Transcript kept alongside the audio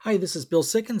Hi, this is Bill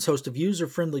Sickens, host of User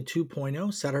Friendly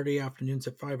 2.0, Saturday afternoons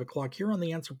at 5 o'clock here on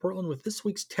The Answer Portland with this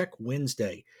week's Tech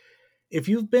Wednesday. If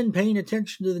you've been paying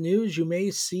attention to the news, you may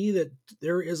see that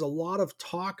there is a lot of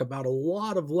talk about a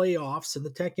lot of layoffs in the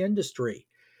tech industry.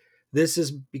 This has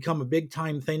become a big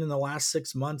time thing in the last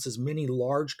 6 months as many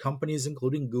large companies,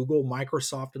 including Google,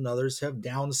 Microsoft, and others, have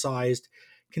downsized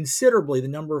considerably the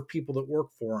number of people that work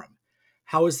for them.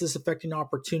 How is this affecting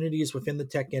opportunities within the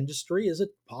tech industry? Is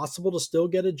it possible to still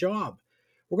get a job?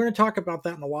 We're going to talk about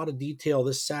that in a lot of detail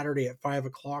this Saturday at 5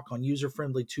 o'clock on User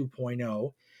Friendly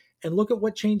 2.0 and look at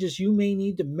what changes you may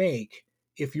need to make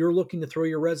if you're looking to throw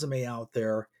your resume out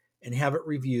there and have it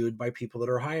reviewed by people that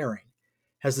are hiring.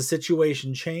 Has the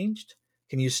situation changed?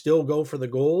 Can you still go for the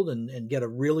gold and get a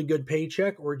really good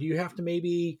paycheck? Or do you have to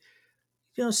maybe,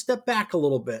 step back a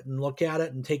little bit and look at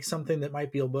it and take something that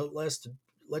might be a bit less to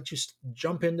let you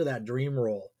jump into that dream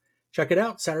role? Check it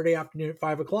out Saturday afternoon at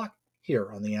 5 o'clock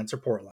here on The Answer Portland.